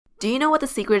Do you know what the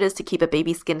secret is to keep a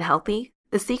baby's skin healthy?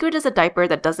 The secret is a diaper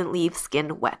that doesn't leave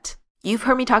skin wet. You've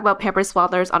heard me talk about Pampers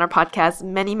Swaddlers on our podcast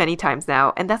many times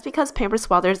now, and that's because Pampers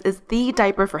Swaddlers is the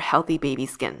diaper for healthy baby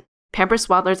skin. Pampers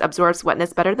Swaddlers absorbs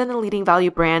wetness better than the leading value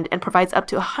brand and provides up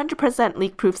to 100%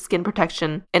 leak-proof skin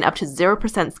protection and up to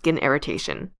 0% skin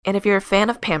irritation. And if you're a fan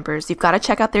of Pampers, you've got to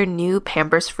check out their new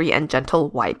Pampers Free and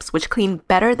Gentle wipes, which clean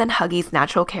better than Huggies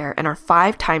Natural Care and are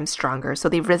 5 times stronger, so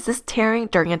they resist tearing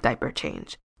during a diaper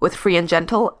change. With Free and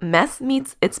Gentle, mess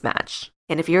meets its match.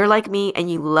 And if you're like me and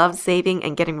you love saving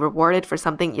and getting rewarded for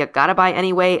something you gotta buy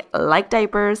anyway, like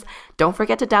diapers, don't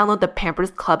forget to download the Pampers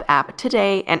Club app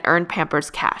today and earn Pampers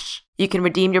Cash. You can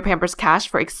redeem your Pampers Cash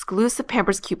for exclusive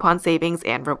Pampers coupon savings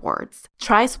and rewards.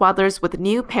 Try Swaddlers with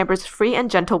new Pampers Free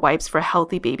and Gentle wipes for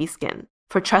healthy baby skin.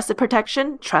 For trusted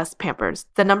protection, trust Pampers,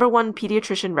 the #1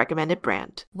 pediatrician recommended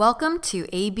brand. Welcome to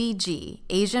ABG,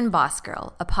 Asian Boss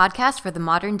Girl, a podcast for the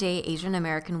modern-day Asian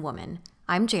American woman.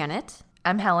 I'm Janet.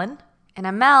 I'm Helen. And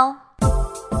I'm Mel.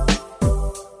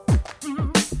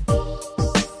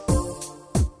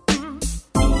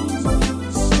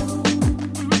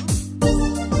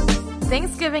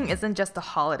 Thanksgiving isn't just a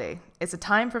holiday. It's a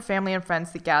time for family and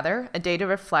friends to gather, a day to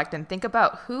reflect and think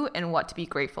about who and what to be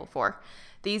grateful for.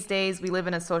 These days, we live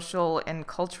in a social and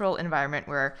cultural environment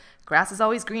where grass is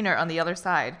always greener on the other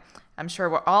side. I'm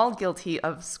sure we're all guilty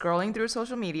of scrolling through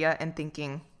social media and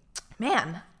thinking,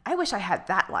 man, I wish I had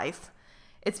that life.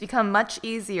 It's become much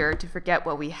easier to forget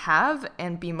what we have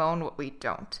and bemoan what we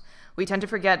don't. We tend to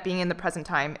forget being in the present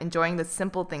time, enjoying the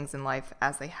simple things in life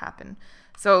as they happen.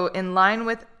 So in line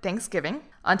with Thanksgiving,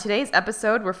 on today's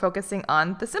episode, we're focusing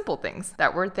on the simple things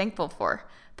that we're thankful for.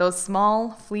 Those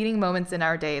small, fleeting moments in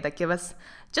our day that give us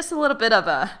just a little bit of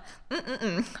a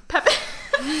pep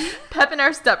in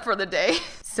our step for the day.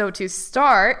 So to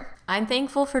start, I'm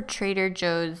thankful for Trader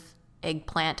Joe's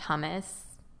eggplant hummus.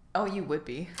 Oh, you would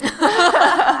be.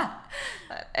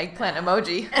 Eggplant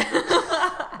emoji.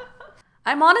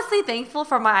 I'm honestly thankful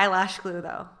for my eyelash glue,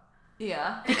 though.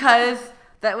 Yeah. Because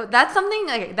that's something,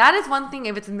 like, that is one thing,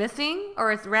 if it's missing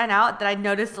or it's ran out, that I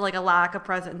noticed, like, a lack of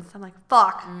presence. I'm like,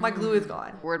 fuck, my glue is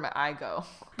gone. Where'd my eye go?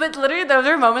 But literally, those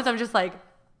are moments I'm just like,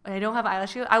 I don't have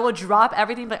eyelash glue. I will drop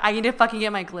everything, but I need to fucking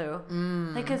get my glue.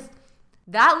 Like, because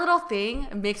that little thing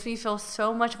makes me feel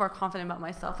so much more confident about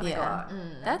myself when I go out.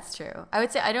 That's true. I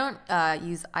would say I don't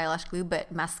use eyelash glue,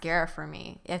 but mascara for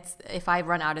me. If I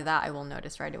run out of that, I will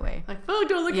notice right away. Like, oh,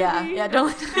 don't look at me. Yeah, don't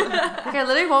look at me. Like, I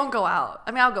literally won't go out.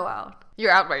 I mean, I'll go out.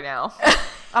 You're out right now.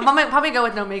 I'm probably go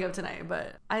with no makeup tonight,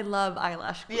 but I love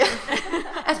eyelash glue.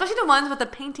 Especially the ones with the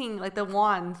painting, like the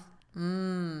wands.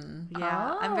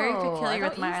 Yeah, I'm very peculiar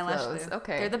with my eyelash glue.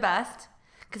 Okay. They're the best.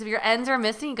 Because if your ends are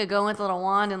missing, you could go with a little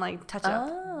wand and like touch up.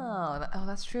 Oh,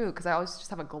 that's true. Because I always just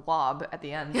have a glob at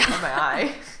the end of my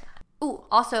eye. Ooh,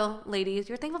 also, ladies,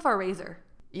 you're thankful for a razor.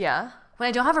 Yeah. When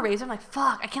I don't have a razor, I'm like,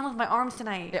 fuck, I can't lift my arms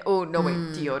tonight. Yeah. Oh, no, wait.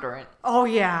 Deodorant. Oh,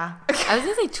 yeah. I was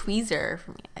going to say tweezer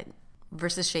for me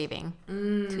versus shaving.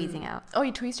 Tweezing out. Oh,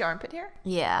 you tweezed your armpit hair?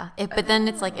 Yeah. But then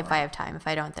it's like if I have time. If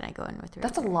I don't, then I go in with the razor.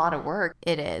 That's a lot of work.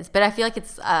 It is. But I feel like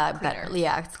it's better.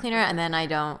 Yeah, it's cleaner. And then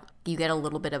you get a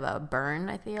little bit of a burn,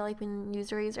 I feel like, when you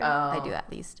use a razor. I do,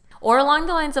 at least. Or along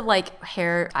the lines of, like,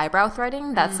 eyebrow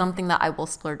threading. That's something that I will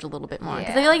splurge a little bit more.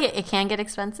 Because I feel like it can get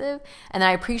expensive. And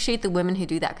I appreciate the women who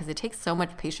do that because it takes so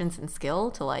much patience and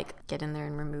skill to, like, get in there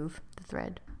and remove the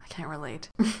thread. I can't relate.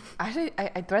 Actually,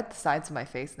 I thread the sides of my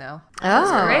face now.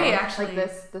 Oh. Great, actually.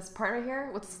 Like this part right here.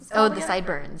 What's this Oh, called the again?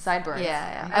 sideburns. Sideburns.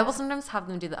 Yeah. I will sometimes have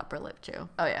them do the upper lip, too.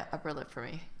 Oh, yeah. Upper lip for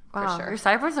me. Wow, For sure. your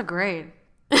sideburns are great.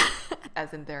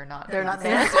 As in they're not. They're not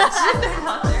there. They're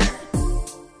not there.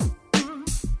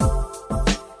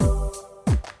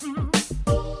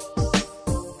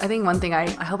 I think one thing I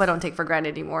hope I don't take for granted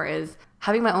anymore is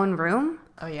having my own room.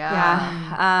 Oh, yeah.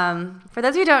 Yeah. For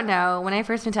those of you who don't know, when I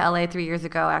first went to LA 3 years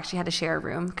ago, I actually had to share a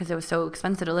room because it was so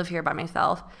expensive to live here by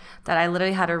myself that I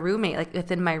literally had a roommate like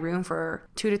within my room for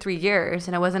 2 to 3 years.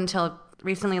 And it wasn't until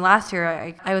recently last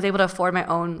year I was able to afford my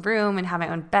own room and have my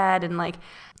own bed, and like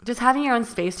just having your own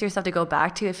space to yourself to go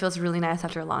back to. It feels really nice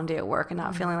after a long day at work and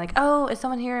not feeling like, oh, is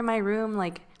someone here in my room?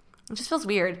 Like, it just feels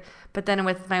weird. But then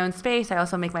with my own space, I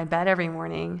also make my bed every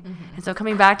morning. And so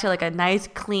coming back to like a nice,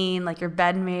 clean, like your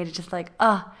bed made, it's just like,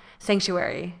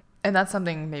 sanctuary. And that's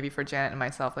something maybe for Janet and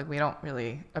myself, like we don't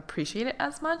really appreciate it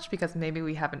as much because maybe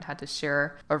we haven't had to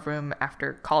share a room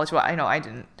after college. Well, I know I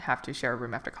didn't have to share a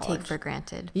room after college. Take for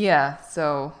granted. Yeah.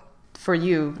 So for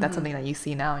you, that's something that you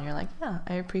see now and you're like, yeah,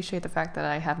 I appreciate the fact that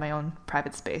I have my own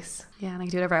private space. Yeah, and I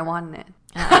can do whatever I want in it.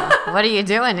 What are you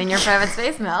doing in your private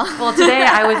space, Mel? Well, today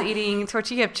I was eating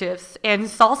tortilla chips and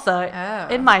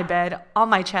salsa in my bed on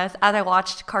my chest as I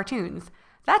watched cartoons.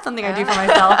 That's something I do for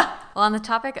myself. Well, on the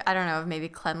topic, I don't know, of maybe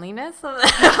cleanliness or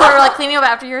like cleaning up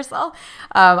after yourself,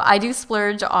 I do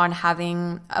splurge on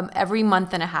having every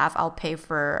month and a half I'll pay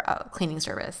for a cleaning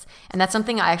service. And that's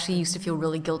something I actually used to feel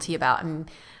really guilty about.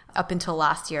 And up until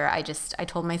last year, I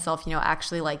told myself,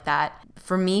 actually like that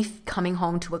for me, coming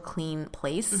home to a clean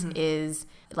place is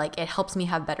like, it helps me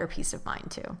have better peace of mind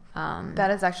too.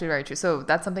 That is actually very true. So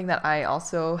that's something that I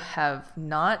also have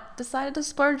not decided to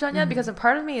splurge on yet, because a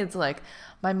part of me is like,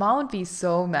 my mom would be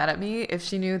so mad at me if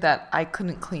she knew that I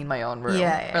couldn't clean my own room.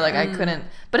 Yeah. Or like I couldn't,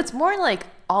 but it's more like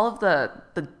all of the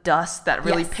dust that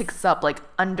really picks up like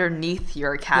underneath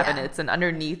your cabinets and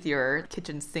underneath your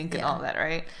kitchen sink and all that,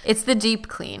 right? It's the deep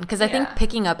clean, because I think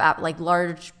picking up at like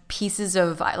large pieces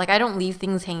of, like, I don't leave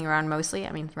things hanging around mostly.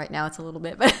 I mean, right now it's a little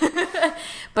bit,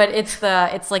 but it's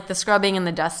like the scrubbing and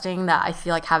the dusting that I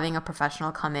feel like having a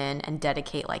professional come in and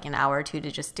dedicate like an hour or two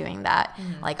to just doing that.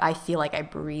 Like, I feel like I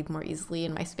breathe more easily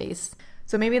in my space.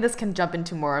 So maybe this can jump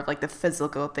into more of like the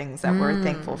physical things that we're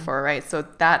thankful for, right? So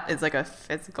that is like a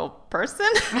physical person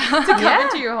to come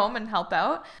into your home and help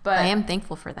out. But I am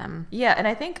thankful for them. Yeah, and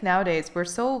I think nowadays we're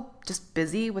so just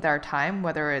busy with our time,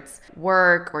 whether it's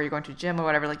work or you're going to gym or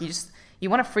whatever, like you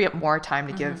want to free up more time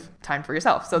to give time for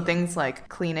yourself. So things like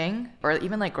cleaning or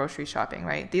even like grocery shopping,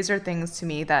 right? These are things to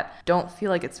me that don't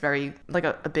feel like it's very like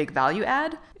a big value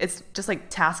add. It's just like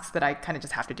tasks that I kind of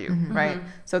just have to do, right?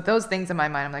 So those things in my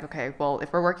mind, I'm like, okay, well,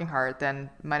 if we're working hard,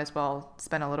 then might as well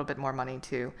spend a little bit more money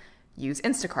to use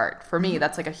Instacart. For me,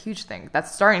 that's like a huge thing.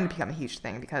 That's starting to become a huge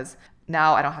thing, because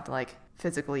now I don't have to like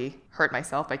physically hurt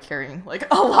myself by carrying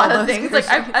like a lot of things. Like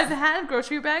I've had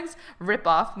grocery bags rip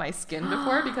off my skin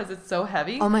before because it's so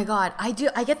heavy. Oh my God. I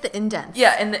get the indents.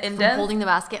 Yeah, and the indents. From holding the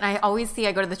basket. And I always see,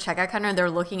 I go to the checkout counter and they're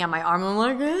looking at my arm and I'm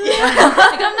like,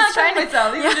 like, I'm not trying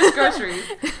myself. These are just groceries.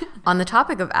 On the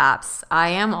topic of apps, I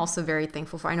am also very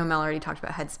thankful for, I know Mel already talked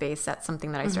about Headspace. That's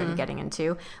something that I started getting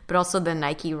into, but also the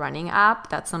Nike running app.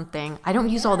 That's something, I don't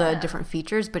use all the different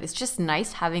features, but it's just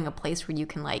nice having a place where you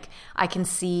can like, I can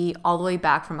see all the way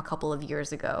back from a couple of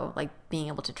years ago, like being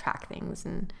able to track things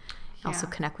and also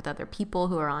connect with other people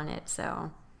who are on it.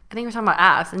 So I think we're talking about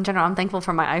apps in general. I'm thankful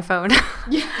for my iPhone.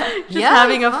 Just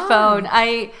having a phone.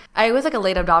 I was like a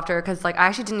late adopter, because like I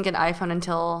actually didn't get an iPhone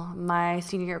until my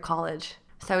senior year of college.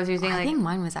 So I was using I think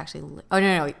mine was actually,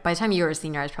 no. By the time you were a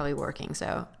senior, I was probably working.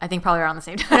 So I think probably around the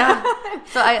same time.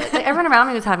 So everyone around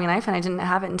me was having an iPhone. I didn't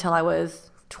have it until I was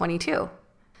 22.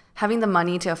 Having the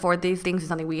money to afford these things is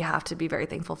something we have to be very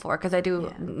thankful for, because I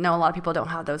do know a lot of people don't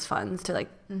have those funds to like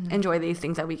enjoy these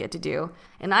things that we get to do.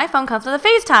 And the iPhone comes with a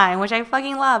FaceTime, which I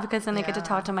fucking love, because then I get to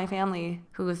talk to my family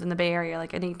who's in the Bay Area.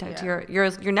 Like I need to talk to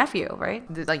your nephew, right?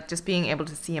 Like just being able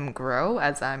to see him grow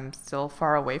as I'm still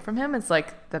far away from him is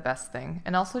like the best thing.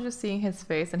 And also just seeing his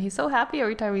face, and he's so happy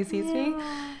every time he sees me.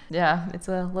 Yeah, it's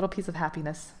a little piece of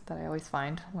happiness that I always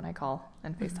find when I call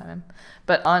and FaceTime him.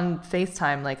 But on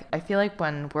FaceTime, like I feel like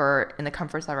when we're in the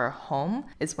comforts of our home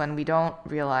is when we don't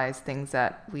realize things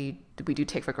that we do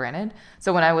take for granted.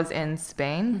 So when I was in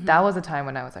Spain, that was a time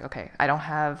when I was like, okay, I don't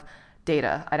have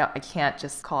data. I can't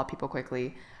just call people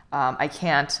quickly. I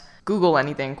can't Google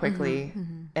anything quickly.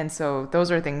 And so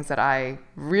those are things that I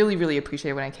really, really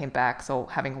appreciate when I came back. So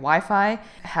having Wi-Fi,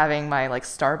 having my like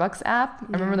Starbucks app.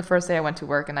 I remember the first day I went to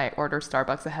work and I ordered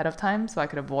Starbucks ahead of time so I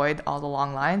could avoid all the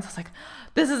long lines. I was like,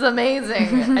 this is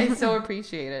amazing. I so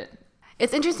appreciate it.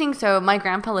 It's interesting. So my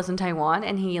grandpa lives in Taiwan,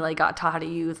 and he like got taught how to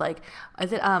use like,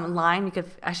 is it Line? You could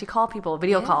actually call people,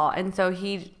 video call. And so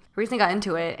he recently got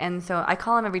into it, and so I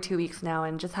call him every 2 weeks now,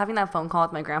 and just having that phone call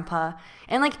with my grandpa,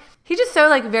 and like he's just so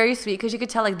like very sweet, because you could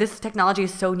tell like this technology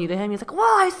is so new to him. He's like, "Wow,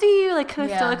 I see you!" Like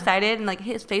kind of still excited, and like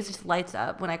his face just lights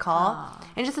up when I call.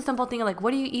 And just a simple thing of like,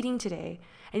 "What are you eating today?"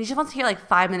 And he just wants to hear like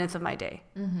 5 minutes of my day,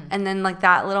 and then like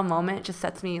that little moment just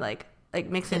sets me like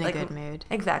makes in it like a good mood.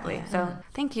 Exactly. Yeah. So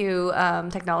thank you,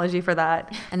 technology, for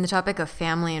that. And the topic of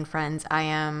family and friends, I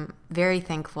am very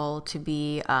thankful to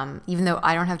be, even though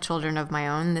I don't have children of my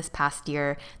own, this past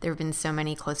year, there have been so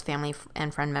many close family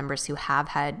and friend members who have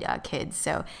had kids.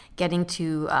 So getting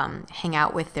to hang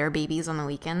out with their babies on the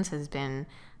weekends has been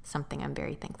something I'm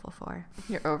very thankful for.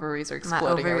 Your ovaries are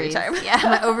exploding every time. Yeah,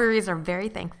 my ovaries are very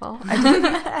thankful.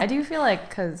 I do feel like,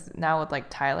 because now with like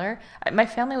Tyler, my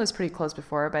family was pretty close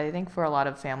before, but I think for a lot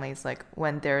of families, like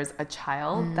when there's a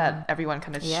child that everyone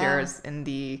kind of shares in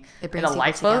the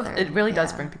life of, it really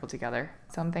does bring people together.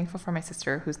 So I'm thankful for my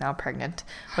sister, who's now pregnant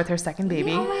with her second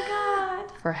baby. Oh my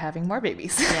God. For having more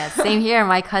babies. Yeah, same here.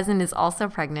 My cousin is also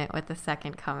pregnant with the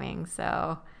second coming,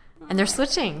 so... And they're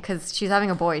switching because she's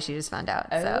having a boy. She just found out.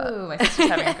 Oh, my sister's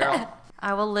having a girl.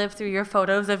 I will live through your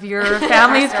photos of your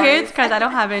family's kids, because I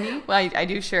don't have any. Well, I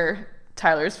do share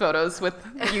Tyler's photos with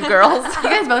you girls. You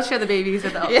guys both share the babies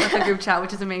with the group chat,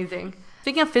 which is amazing.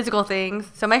 Speaking of physical things,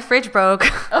 so my fridge broke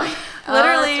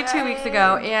literally 2 weeks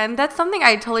ago, and that's something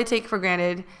I totally take for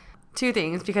granted. Two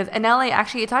things, because in LA,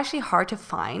 it's actually hard to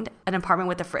find an apartment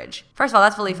with a fridge. First of all,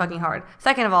 that's really fucking hard.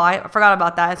 Second of all, I forgot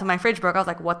about that. So my fridge broke. I was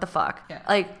like, what the fuck? Yeah.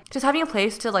 Like, just having a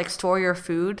place to, like, store your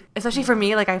food, especially for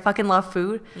me, like, I fucking love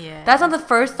food. Yeah. That's not the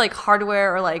first, like,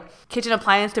 hardware or, like, kitchen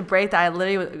appliance to break that I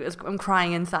literally I'm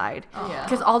crying inside. Yeah.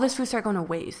 Because all this food started going to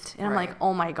waste. And I'm Right. like,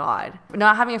 oh my God.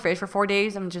 Not having a fridge for 4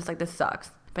 days, I'm just like, this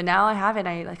sucks. But now I have it.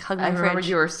 I like hug my I remember fridge.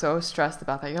 you were so stressed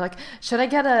about that. You're like, should I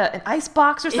get an ice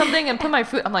box or something and put my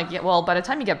food? I'm like, yeah, well, by the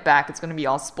time you get back, it's going to be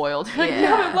all spoiled. You're like,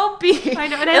 no, it won't be. I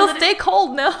know, and It'll stay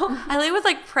cold, no. I literally was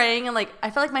like praying, and like I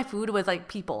felt like my food was like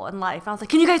people and life. And I was like,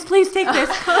 can you guys please take this?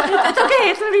 It's okay.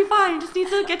 It's going to be fine. It just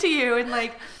needs to get to you. And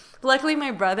like, luckily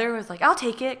my brother was like, I'll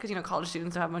take it. Because, you know, college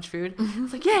students don't have much food. I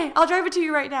was like, yay, I'll drive it to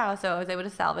you right now. So I was able to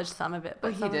salvage some of it.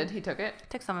 But he did. He took it.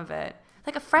 Took some of it.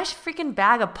 Like a fresh freaking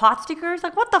bag of pot stickers.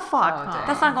 Like, what the fuck? Oh, dang.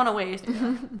 That's not going to waste.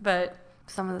 But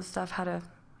some of the stuff had to,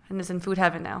 and is in food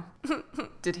heaven now.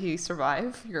 Did he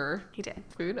survive your He did.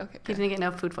 food? Okay. He didn't get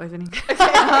no food poisoning.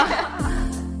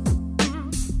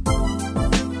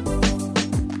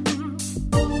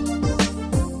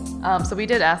 So we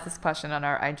did ask this question on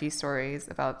our IG stories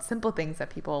about simple things that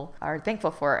people are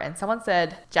thankful for. And someone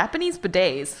said, Japanese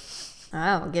bidets.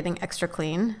 Oh, getting extra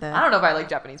clean. I don't know if I like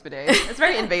Japanese bidets. It's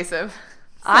very invasive.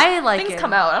 I like Things it.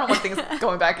 come out. I don't want things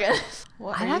going back in.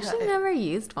 What, I've actually never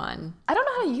used one. I don't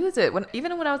know how to use it.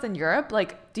 Even when I was in Europe,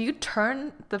 like, do you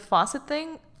turn the faucet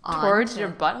thing towards your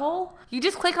butthole? You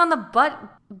just click on the butt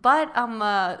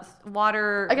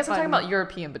water. I guess I'm talking button. about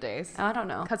European bidets. I don't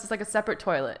know. Because it's like a separate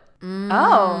toilet.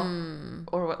 Oh.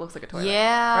 Or what looks like a toilet.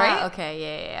 Yeah. Right? Okay.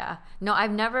 Yeah. No,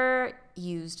 I've never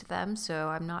used them, so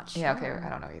I'm not sure. Yeah, okay. I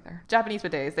don't know either. Japanese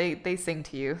bidets, they sing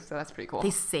to you, so that's pretty cool. They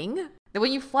sing?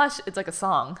 When you flush, it's like a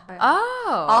song.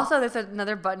 Oh. Also, there's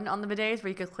another button on the bidets where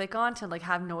you could click on to like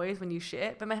have noise when you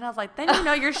shit. But my head, I was like, then you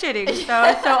know you're shitting. So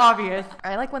it's so obvious.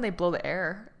 I like when they blow the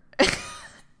air.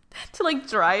 To like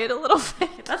dry it a little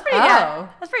bit. That's pretty Oh. good.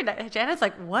 That's pretty nice. Janet's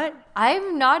like, what?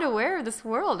 I'm not aware of this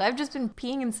world. I've just been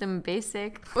peeing in some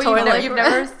basic Wait, toilet. you've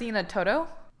never seen a Toto?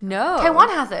 No. Taiwan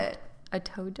has it. A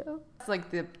Todo? It's like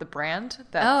the brand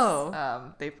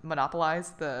that's they've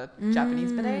monopolized the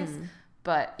Japanese bidets.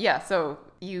 But yeah, so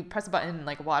you press a button,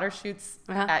 like water shoots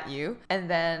at you, and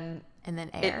then And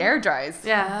then air. it air dries.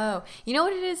 Yeah. Oh, you know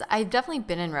what it is? I've definitely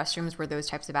been in restrooms where those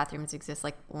types of bathrooms exist,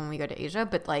 like when we go to Asia,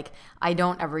 but like I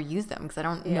don't ever use them because I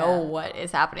don't know what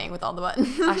is happening with all the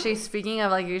buttons. Actually, speaking of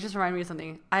like, you just reminded me of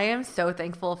something. I am so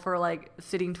thankful for like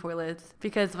sitting toilets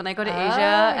because when I go to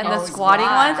Asia and the squatting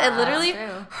ones, it literally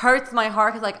hurts my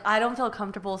heart because like I don't feel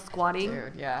comfortable squatting.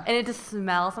 Dude, yeah. And it just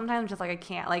smells sometimes, just like I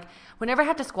can't. Like whenever I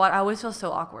have to squat, I always feel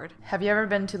so awkward. Have you ever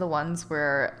been to the ones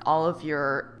where all of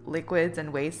your liquids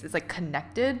and waste is like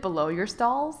connected below your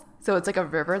stalls? So it's like a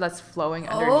river that's flowing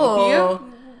underneath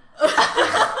you.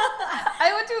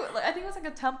 I went to, I think it was like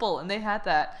a temple, and they had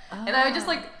that, and I just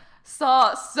like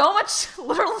saw so much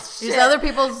literal shit. These other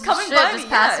people's coming shit by just me.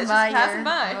 passing Yeah, by. it's just passing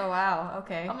by. Oh wow.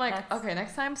 Okay. I'm like, That's- okay,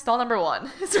 next time stall number 1.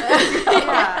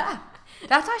 Yeah.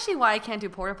 That's actually why I can't do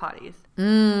porta potties.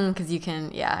 because you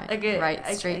can, Like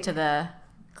straight to the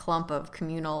clump of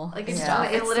communal Like, it's stuff.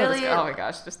 it It's so literally. oh my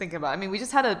gosh, just thinking about it. I mean, we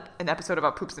just had an episode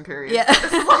about poops and periods. Yeah.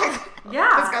 This is like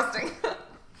Yeah. disgusting.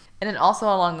 And then also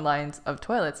along the lines of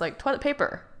toilets, like toilet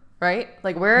paper, right?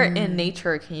 Like where in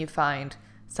nature can you find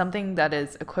something that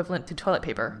is equivalent to toilet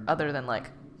paper other than like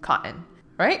cotton,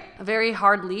 right? A very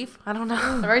hard leaf. I don't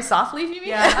know. A very soft leaf, you mean?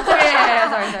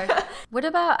 Yeah. Sorry. What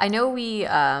about? I know we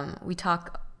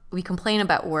complain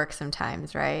about work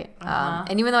sometimes, right?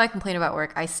 And even though I complain about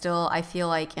work, I feel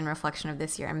like in reflection of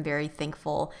this year, I'm very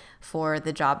thankful for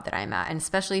the job that I'm at, and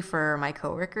especially for my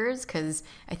coworkers, because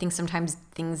I think sometimes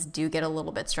things do get a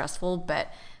little bit stressful,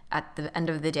 but at the end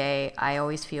of the day, I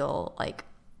always feel like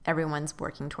everyone's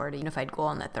working toward a unified goal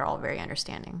and that they're all very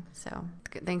understanding. So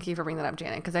Thank you for bringing that up,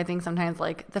 Janet, because I think sometimes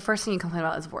like the first thing you complain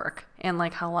about is work and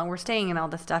like how long we're staying and all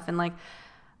this stuff, and like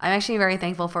I'm actually very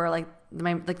thankful for like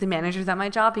the managers at my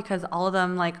job, because all of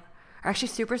them like are actually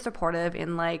super supportive,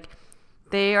 and like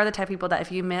they are the type of people that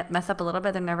if you mess up a little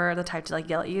bit, they're never the type to like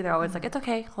yell at you. They're always like, it's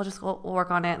okay, we'll work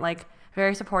on it. Like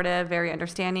very supportive, very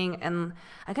understanding. And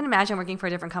I can imagine working for a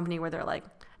different company where they're like,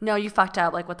 no, you fucked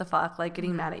up, like what the fuck, like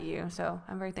getting mad at you. So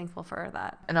I'm very thankful for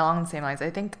that. And along the same lines, I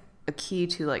think a key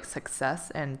to like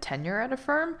success and tenure at a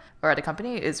firm or at a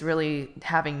company is really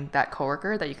having that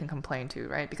coworker that you can complain to,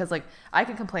 right? Because like I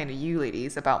can complain to you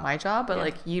ladies about my job, but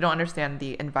like you don't understand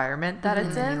the environment that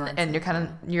it's in, and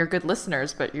you're good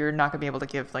listeners, but you're not gonna be able to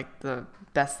give like the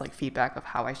best like feedback of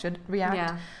how I should react.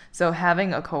 Yeah. So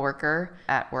having a coworker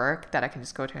at work that I can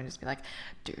just go to and just be like,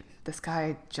 dude, this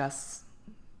guy just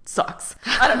sucks.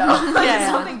 I don't know.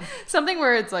 Like something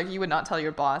where it's like you would not tell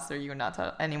your boss or you would not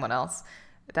tell anyone else.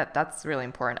 That's really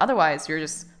important. Otherwise, you're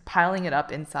just piling it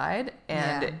up inside,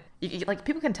 and like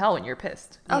people can tell when you're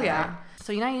pissed. Oh yeah.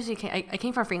 So I usually I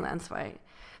came from freelance, right?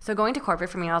 So going to corporate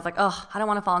for me, I was like, oh, I don't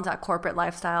want to fall into that corporate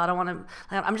lifestyle. I don't want to.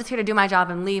 Like, I'm just here to do my job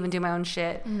and leave and do my own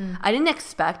shit. I didn't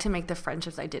expect to make the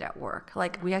friendships I did at work.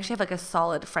 Like we actually have like a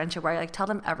solid friendship where I like tell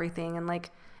them everything, and like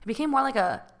it became more like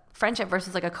a friendship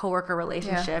versus like a coworker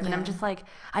relationship. And I'm just like,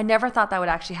 I never thought that would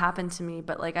actually happen to me,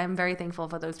 but like I'm very thankful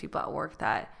for those people at work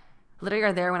that literally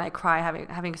are there when I cry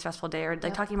having a stressful day, or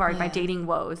like talking about my dating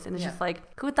woes. And it's just like,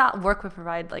 who would thought work would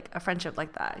provide like a friendship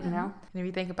like that, you know? And if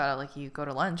you think about it, like you go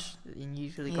to lunch, you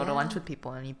usually go to lunch with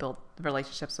people and you build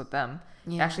relationships with them.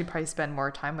 You actually probably spend more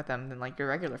time with them than like your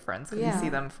regular friends, because you see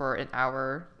them for an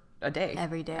hour a day.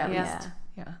 Every day. At least.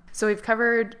 Yeah. So we've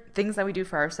covered things that we do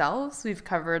for ourselves. We've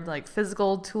covered like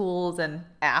physical tools and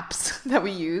apps that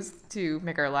we use to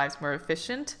make our lives more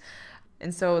efficient.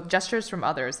 And so gestures from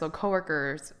others, so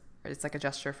coworkers, it's like a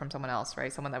gesture from someone else,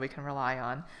 right? Someone that we can rely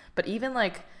on. But even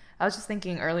like, I was just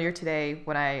thinking earlier today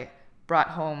when I brought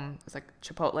home, it was like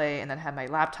Chipotle, and then had my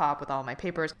laptop with all my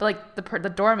papers. But like the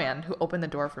doorman who opened the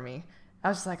door for me, I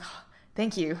was just like, oh,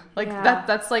 thank you. Like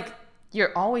that's like,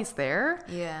 you're always there.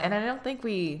 Yeah. And I don't think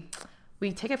we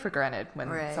take it for granted when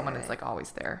someone is like always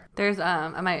there. There's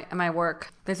at my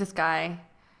work, there's this guy.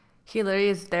 He literally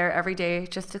is there every day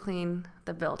just to clean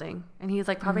the building, and he's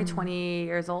like probably 20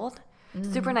 years old.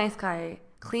 Super nice guy,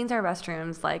 cleans our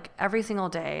restrooms like every single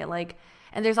day. Like,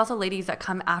 and there's also ladies that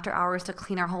come after hours to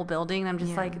clean our whole building. And I'm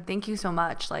just like, thank you so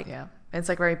much. Like, it's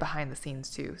like very behind the scenes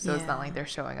too. So it's not like they're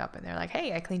showing up and they're like,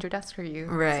 hey, I cleaned your desk for you.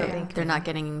 Right. So they're not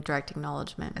getting direct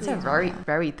acknowledgement. It's a very,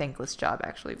 very thankless job,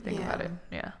 actually, if you think about it.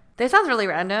 Yeah. This sounds really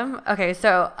random. Okay,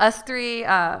 so us three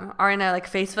are in a like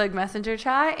Facebook Messenger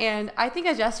chat, and I think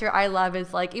a gesture I love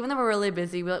is like, even though we're really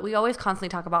busy, we always constantly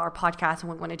talk about our podcast and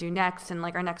what we want to do next and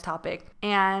like our next topic.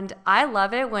 And I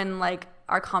love it when like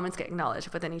our comments get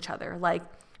acknowledged within each other. Like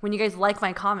when you guys like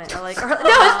my comment, or like, no,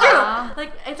 it's true.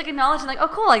 Like it's like acknowledging, like, oh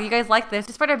cool, like you guys like this.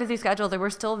 Despite our busy schedule, that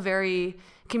we're still very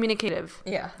communicative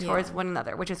towards one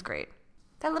another, which is great.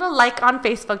 That little like on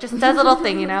Facebook just does a little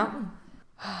thing, you know.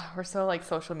 We're so like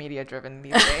social media driven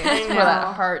these days for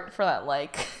that heart, for that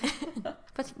like.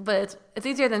 but it's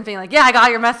easier than being like, yeah, I got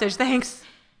your message, thanks.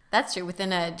 That's true.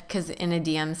 Because in a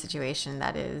DM situation,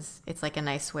 it's like a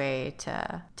nice way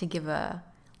to give a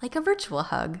virtual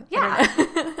hug. Yeah.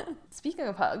 Speaking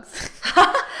of hugs,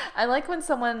 I like when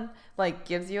someone like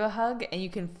gives you a hug and you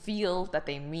can feel that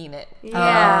they mean it.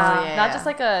 Yeah. Not just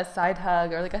like a side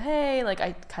hug or like a, hey, like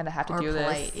I kind of have to do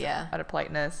polite, this out of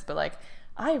politeness, but like,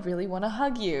 I really want to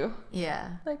hug you.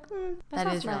 Yeah. Like,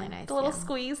 that is really nice. The little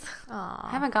squeeze. Aww. I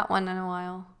haven't got one in a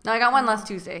while. No, I got one last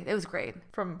Tuesday. It was great.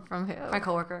 From who? My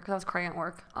coworker, because I was crying at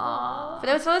work. Aww. But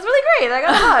it was really great. I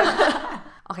got a hug.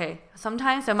 Okay.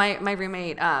 Sometimes, so my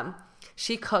roommate,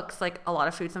 she cooks like a lot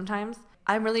of food sometimes.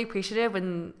 I'm really appreciative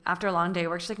when after a long day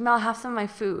of work, she's like, Mel, have some of my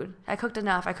food. I cooked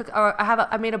enough.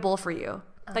 I made a bowl for you.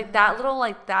 Like that little,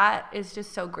 like that is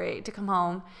just so great to come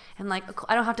home and like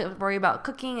I don't have to worry about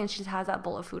cooking, and she just has that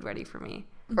bowl of food ready for me.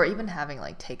 Or even having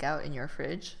like takeout in your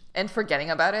fridge and forgetting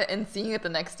about it and seeing it the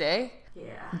next day.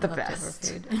 Yeah. The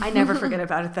best. Food. I never forget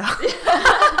about it though.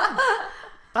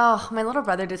 Oh, my little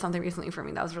brother did something recently for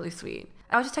me that was really sweet.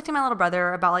 I was just texting my little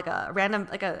brother about like a random,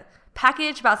 like a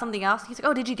package about something else. He's like,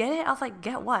 oh, did you get it? I was like,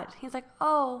 get what? He's like,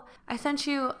 oh, I sent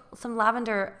you some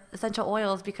lavender essential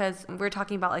oils because we were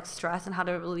talking about like stress and how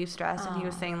to relieve stress. And he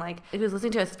was saying like, he was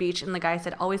listening to a speech and the guy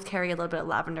said, always carry a little bit of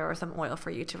lavender or some oil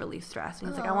for you to relieve stress. And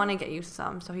he's like, I want to get you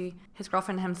some. So his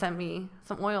girlfriend and him sent me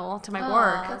some oil to my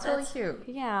work. That's really cute.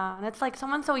 Yeah. And it's like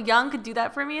someone so young could do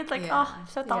that for me. It's like, oh,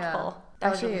 so thoughtful. Yeah. I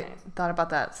actually thought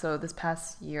about that. So this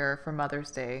past year for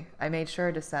Mother's Day, I made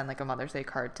sure to send like a Mother's Day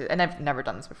card to, and I've never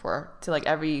done this before, to like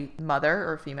every mother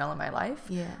or female in my life.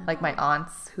 Yeah. Like my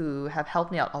aunts who have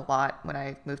helped me out a lot when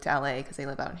I moved to LA, because they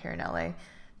live out here in LA,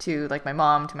 to like my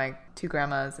mom, to my two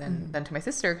grandmas, and then to my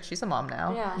sister, because she's a mom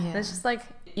now. Yeah. And it's just like,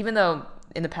 even though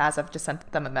in the past I've just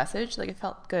sent them a message. Like, it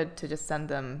felt good to just send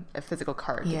them a physical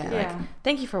card. Yeah. To be like, Yeah.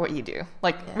 thank you for what you do.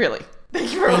 Like, really.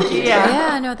 Thank you for what you do.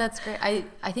 Yeah, no, that's great.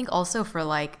 I think also for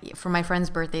my friends'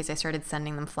 birthdays, I started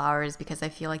sending them flowers because I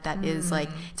feel like that is like,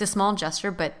 it's a small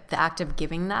gesture, but the act of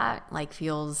giving that like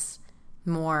feels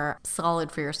more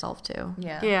solid for yourself too.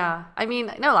 Yeah. Yeah. I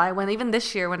mean, no lie, when even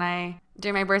this year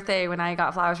during my birthday, when I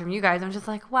got flowers from you guys, I'm just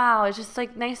like, wow, it's just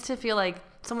like nice to feel like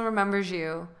someone remembers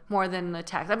you more than the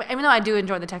text. I mean, even though I do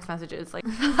enjoy the text messages, like.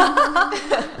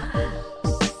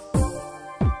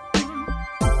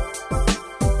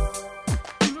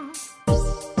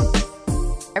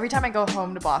 Every time I go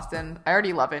home to Boston, I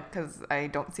already love it because I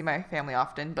don't see my family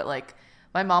often. But like,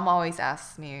 my mom always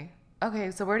asks me,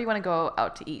 okay, so where do you want to go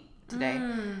out to eat today?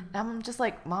 And I'm just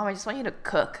like, Mom, I just want you to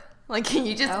cook. Like, can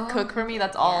you just cook for me?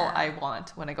 That's all I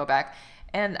want when I go back.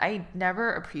 And I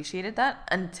never appreciated that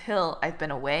until I've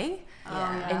been away.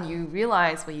 And you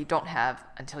realize what you don't have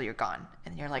until you're gone.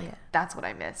 And you're like, that's what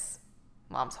I miss.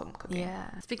 Mom's home cooking. Yeah.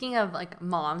 Speaking of like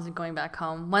moms and going back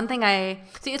home, one thing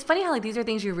it's funny how like these are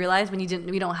things you realize when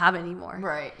we don't have it anymore.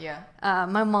 Right, yeah.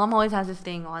 My mom always has this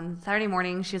thing on Saturday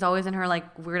morning. She's always in her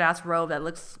like weird ass robe that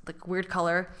looks like weird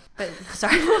color. But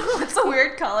sorry, It's a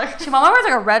weird color. my mom wears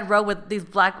like a red robe with these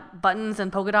black buttons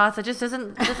and polka dots. It just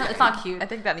isn't. It's not cute. I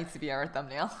think that needs to be our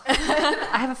thumbnail.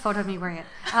 I have a photo of me wearing it.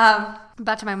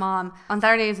 Back to my mom. On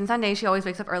Saturdays and Sundays, she always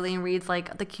wakes up early and reads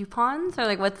like the coupons or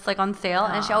like what's like on sale,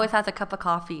 and she always has a cup of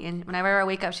coffee. And whenever I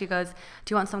wake up, she goes,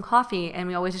 "Do you want some coffee?" And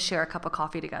we always just share a cup of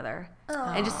coffee together.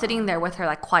 And just sitting there with her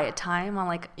like quiet time on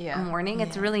like a morning,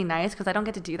 it's really nice because I don't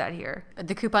get to do that here.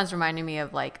 The coupons reminded me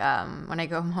of like when I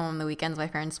go home on the weekends, my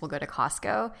parents will go to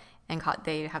Costco and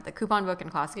they have the coupon book in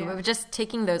Costco. But just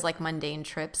taking those like mundane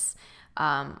trips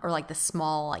or like the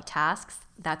small like tasks,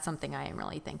 that's something I am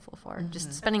really thankful for.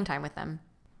 Just spending time with them.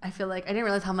 I feel like I didn't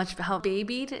realize how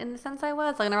babied in the sense I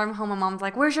was. Like whenever I'm home, my mom's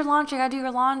like, "Where's your laundry? I gotta do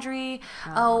your laundry.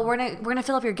 Oh, we're gonna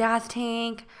fill up your gas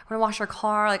tank. We're gonna wash your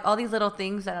car." Like all these little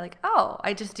things that are like, oh,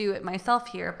 I just do it myself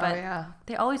here. But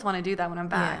they always want to do that when I'm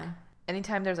back. Yeah.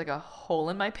 Anytime there's like a hole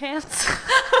in my pants,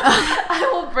 I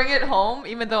will bring it home,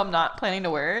 even though I'm not planning to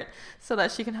wear it, so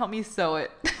that she can help me sew it.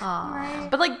 Right.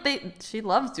 But like she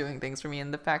loves doing things for me,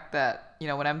 and the fact that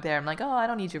when I'm there, I'm like, oh, I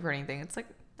don't need you for anything. It's like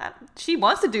she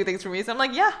wants to do things for me, so I'm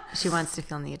like, yeah. She wants to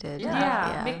feel needed.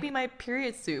 Yeah. Make me my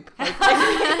period soup. Like,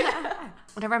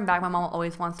 Whenever I'm back, my mom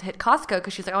always wants to hit Costco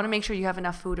because she's like, I want to make sure you have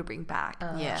enough food to bring back.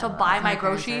 Yeah. She'll buy my My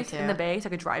parents are groceries in too. the bay so I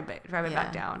could drive it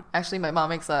back down. actually, my mom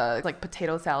makes a like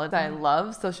potato salad that I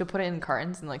love, so she'll put it in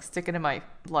cartons and like stick it in my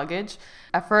luggage.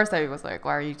 At first, I was like,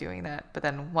 why are you doing that? But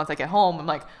then once I get home, I'm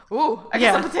like, ooh, I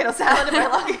got some potato salad in my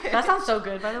luggage. That sounds so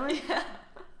good, by the way.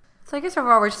 So I guess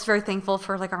overall, we're just very thankful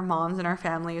for like our moms and our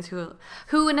families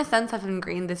who in a sense have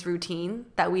ingrained this routine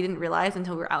that we didn't realize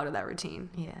until we were out of that routine.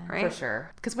 Yeah. Right? For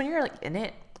sure. Because when you're like in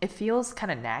it, it feels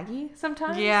kind of naggy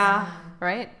sometimes. Yeah.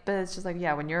 Right? But it's just like,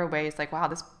 yeah, when you're away, it's like, wow,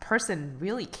 this person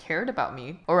really cared about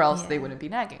me, or else they wouldn't be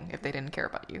nagging if they didn't care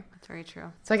about you. That's very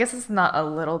true. So I guess it's not a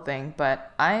little thing,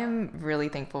 but I'm really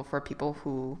thankful for people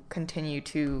who continue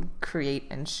to create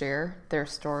and share their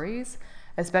stories,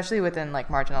 especially within like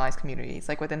marginalized communities,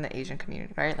 like within the Asian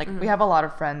community, right? Like we have a lot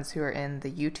of friends who are in the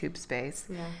YouTube space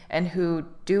and who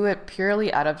do it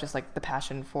purely out of just like the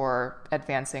passion for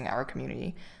advancing our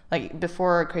community. Like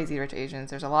before Crazy Rich Asians,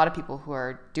 there's a lot of people who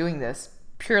are doing this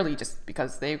purely just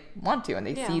because they want to and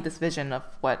they see this vision of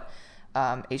what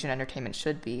Asian entertainment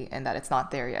should be and that it's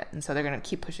not there yet. And so they're going to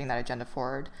keep pushing that agenda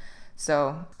forward.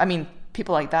 So, I mean,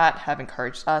 people like that have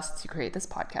encouraged us to create this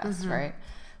podcast, right?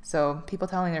 So people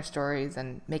telling their stories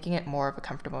and making it more of a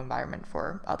comfortable environment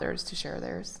for others to share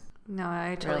theirs. No,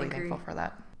 I totally Really agree. thankful for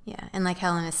that. Yeah, and like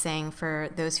Helen is saying, for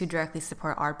those who directly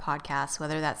support our podcast,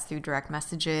 whether that's through direct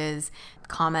messages,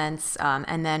 comments,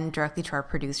 and then directly to our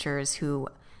producers who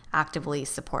actively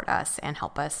support us and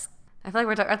help us. I feel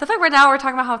like right now we're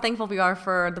talking about how thankful we are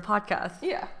for the podcast.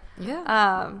 Yeah.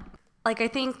 Yeah. Like I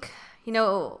think, even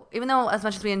though as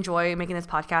much as we enjoy making this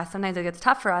podcast, sometimes it gets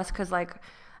tough for us because like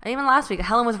even last week,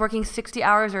 Helen was working 60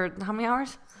 hours or how many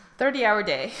hours? 30-hour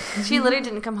day. She literally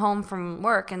didn't come home from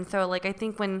work. And so like I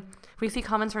think when we see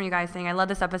comments from you guys saying, I love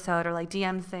this episode, or like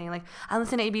DMs saying like, I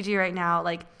listen to ABG right now,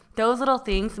 like those little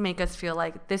things make us feel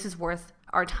like this is worth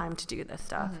our time to do this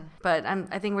stuff. But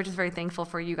I think we're just very thankful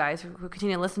for you guys who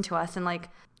continue to listen to us. And like,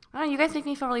 I don't know, you guys make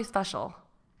me feel really special.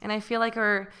 And I feel like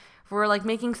we're like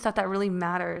making stuff that really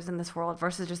matters in this world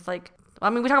versus just like, I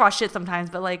mean, we talk about shit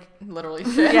sometimes, but like, Literally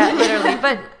shit. yeah, literally.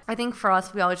 But I think for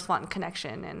us, we always just want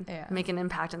connection and Yeah. make an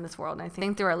impact in this world. And I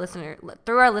think through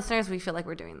our listeners, we feel like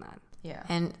we're doing that. Yeah.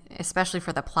 And especially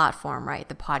for the platform, right?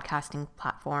 The podcasting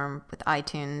platform with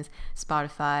iTunes,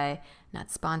 Spotify,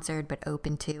 not sponsored, but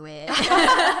open to it.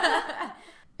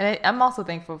 And I'm also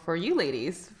thankful for you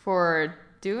ladies for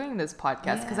doing this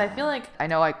podcast, because I feel like I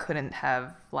know I couldn't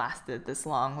have lasted this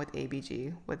long with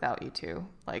ABG without you two.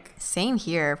 Like, Same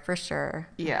here, for sure.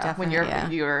 yeah, Definitely,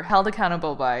 when you're held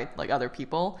accountable by like other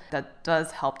people, that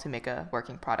does help to make a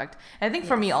working product. And I think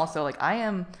for me also, like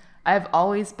I've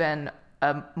always been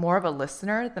more of a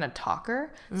listener than a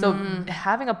talker. So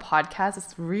having a podcast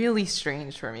is really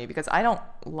strange for me because I don't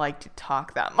like to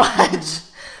talk that much.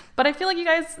 But I feel like you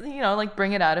guys, like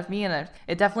bring it out of me, and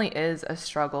it definitely is a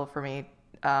struggle for me.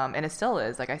 And it still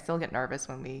is. Like, I still get nervous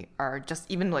when we are just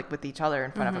even like with each other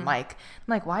in front of a mic. I'm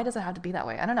like, why does it have to be that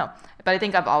way? I don't know. But I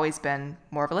think I've always been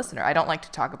more of a listener. I don't like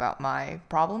to talk about my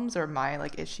problems or my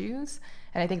like issues.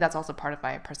 And I think that's also part of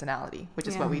my personality, which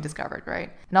is what we discovered,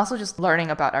 right? And also just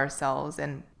learning about ourselves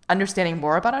and understanding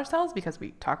more about ourselves because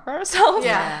we talk about ourselves.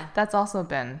 Yeah. That's also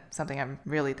been something I'm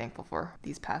really thankful for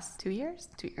these past 2 years.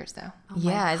 2 years now.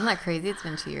 Yeah, isn't that crazy? It's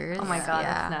been 2 years. Oh my God,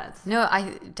 yeah. that's nuts. No,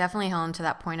 I definitely held on to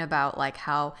that point about like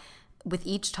how with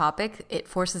each topic, it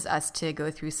forces us to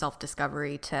go through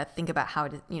self-discovery, to think about how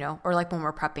to, or like when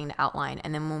we're prepping to outline.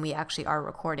 And then when we actually are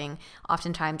recording,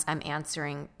 oftentimes I'm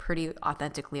answering pretty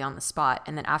authentically on the spot.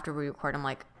 And then after we record, I'm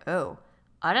like, oh,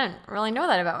 I didn't really know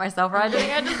that about myself, or I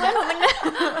think I just learned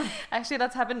something new. Actually,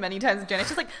 that's happened many times. Jenna's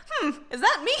just like, is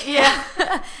that me?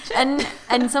 Yeah.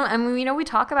 and we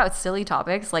talk about silly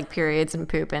topics like periods and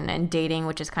poop and dating,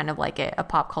 which is kind of like a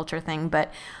pop culture thing.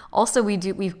 But also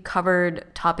we've covered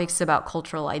topics about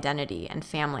cultural identity and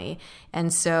family.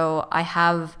 And so I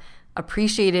have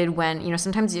appreciated when,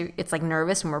 sometimes it's like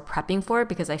nervous when we're prepping for it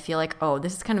because I feel like, oh,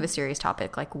 this is kind of a serious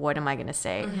topic. Like, what am I going to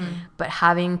say? But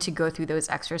having to go through those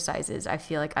exercises, I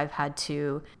feel like I've had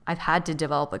to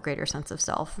develop a greater sense of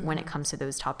self when it comes to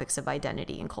those topics of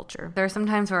identity and culture. There are some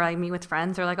times where I meet with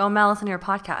friends, they're like, oh, Mel, listen to your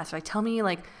podcast. Or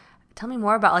like, tell me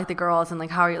more about like the girls and like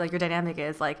how your dynamic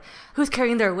is, like who's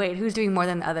carrying their weight, who's doing more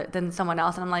than someone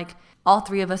else. And I'm like, all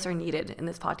three of us are needed in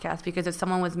this podcast, because if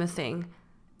someone was missing,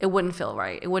 it wouldn't feel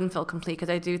right. It wouldn't feel complete, because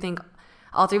I do think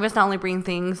all three of us not only bring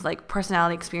things like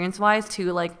personality experience wise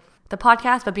to like the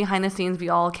podcast, but behind the scenes, we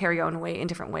all carry our own weight in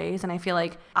different ways. And I feel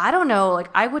like, I don't know,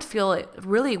 like I would feel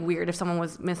really weird if someone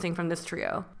was missing from this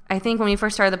trio. I think when we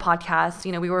first started the podcast,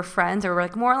 we were friends, or we were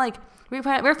like more like, we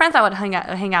were friends that would hang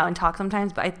out and talk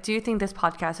sometimes, but I do think this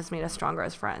podcast has made us stronger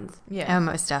as friends. Yeah. Oh,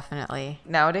 most definitely.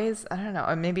 Nowadays, I don't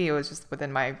know, maybe it was just within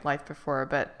my life before,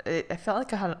 but I felt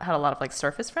like I had a lot of like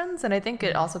surface friends. And I think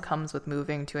it also comes with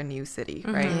moving to a new city,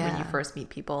 right? When you first meet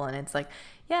people, and it's like,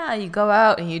 yeah, you go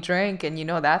out and you drink and you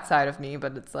know that side of me,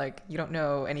 but it's like you don't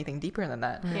know anything deeper than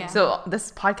that. Yeah. So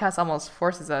this podcast almost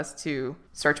forces us to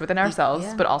search within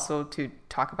ourselves, but also to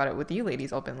talk about it with you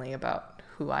ladies openly about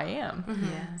who I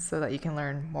am, so that you can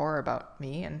learn more about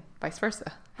me and vice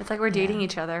versa. It's like we're dating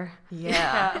each other.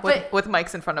 Yeah, with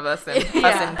mics in front of us and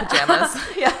us in pajamas.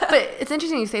 But it's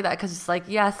interesting you say that, because it's like,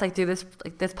 yes, like through this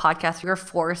podcast, we were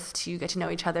forced to get to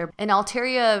know each other. In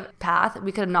ulterior path,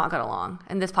 we could have not got along,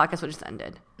 and this podcast would have just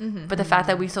ended. But the fact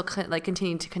that we still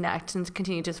continue to connect and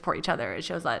continue to support each other, it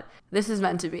shows that this is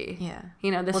meant to be. Yeah.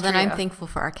 This. Well, then I'm thankful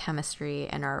for our chemistry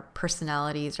and our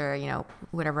personalities, or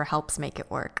whatever helps make it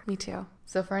work. Me too.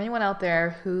 So for anyone out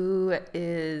there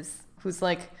who's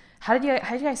like, how did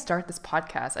you guys start this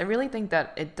podcast? I really think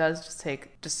that it does just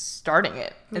take starting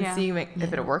it and seeing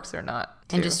if it works or not.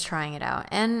 And just trying it out.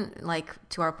 And like,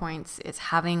 to our points, it's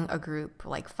having a group,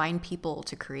 like find people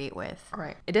to create with.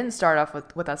 Right. It didn't start off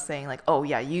with us saying like, oh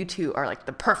yeah, you two are like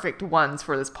the perfect ones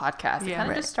for this podcast. It kind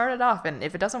of just started off, and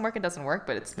if it doesn't work, it doesn't work,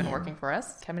 but it's been working for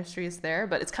us. Chemistry is there,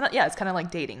 but it's kind of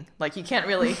like dating. Like you can't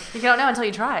really You don't know until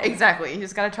you try. Exactly. You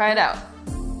just got to try it out.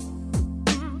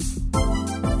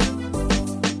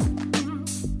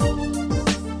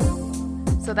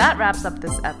 So that wraps up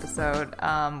this episode.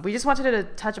 We just wanted to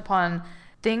touch upon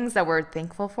things that we're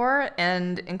thankful for,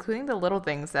 and including the little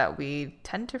things that we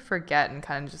tend to forget and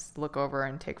kind of just look over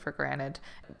and take for granted.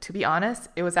 To be honest,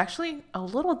 it was actually a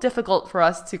little difficult for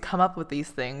us to come up with these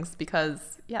things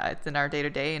because, it's in our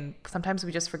day-to-day, and sometimes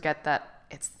we just forget that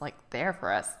it's like there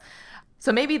for us.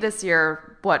 So maybe this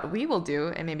year, what we will do,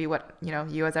 and maybe what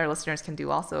you as our listeners can do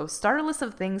also, start a list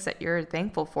of things that you're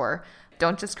thankful for.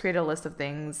 Don't just create a list of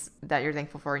things that you're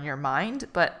thankful for in your mind,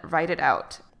 but write it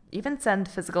out. Even send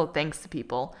physical thanks to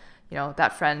people.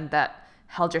 That friend that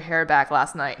held your hair back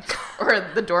last night, or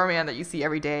the doorman that you see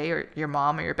every day, or your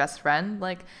mom or your best friend.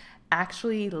 Like,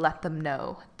 actually let them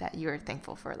know that you're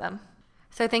thankful for them.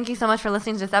 So thank you so much for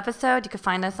listening to this episode. You can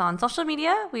find us on social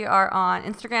media. We are on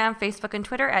Instagram, Facebook, and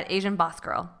Twitter at Asian Boss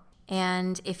Girl.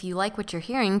 And if you like what you're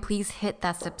hearing, please hit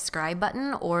that subscribe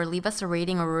button or leave us a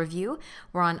rating or review.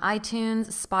 We're on iTunes,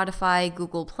 Spotify,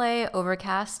 Google Play,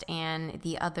 Overcast, and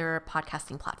the other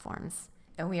podcasting platforms.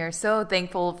 And we are so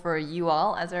thankful for you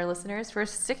all as our listeners for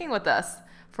sticking with us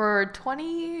for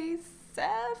 27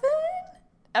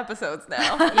 episodes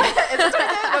now. Is it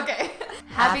 27? Okay.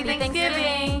 Happy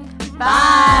Thanksgiving.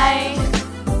 Bye.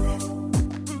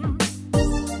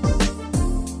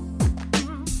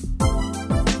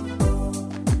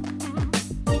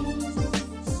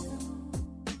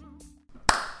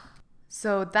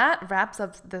 So that wraps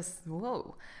up this.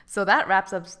 Whoa. So that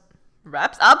wraps up.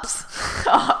 Wraps ups.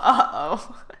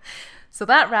 Uh-oh. So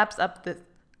that wraps up this.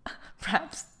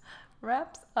 Wraps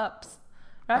ups.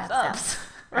 Wraps ups.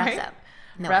 Right? Wraps up.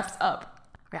 No, Wraps up.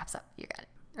 Wraps up. You got it.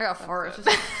 Or a forest.